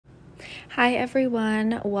Hi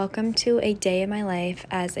everyone, welcome to a day in my life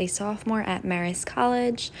as a sophomore at Marist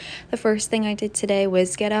College. The first thing I did today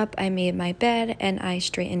was get up, I made my bed, and I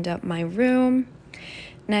straightened up my room.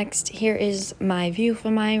 Next, here is my view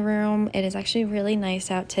from my room. It is actually really nice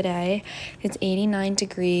out today. It's 89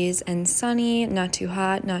 degrees and sunny, not too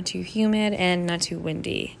hot, not too humid, and not too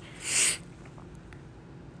windy.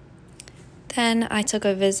 Then I took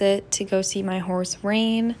a visit to go see my horse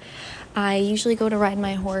Rain. I usually go to ride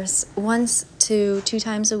my horse once to 2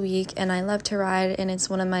 times a week, and I love to ride, and it's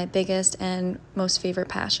one of my biggest and most favorite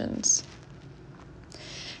passions.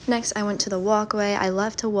 Next, I went to the walkway. I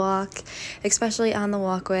love to walk, especially on the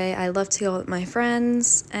walkway. I love to go with my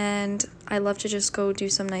friends, and I love to just go do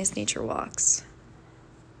some nice nature walks.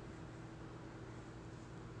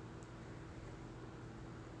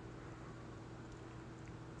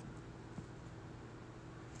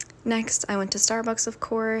 Next, I went to Starbucks, of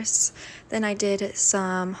course. Then I did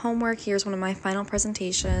some homework. Here's one of my final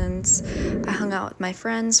presentations. I hung out with my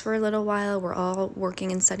friends for a little while. We're all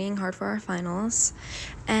working and studying hard for our finals.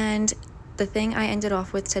 And the thing I ended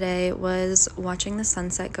off with today was watching the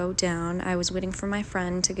sunset go down. I was waiting for my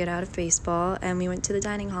friend to get out of baseball, and we went to the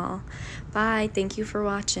dining hall. Bye. Thank you for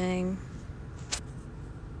watching.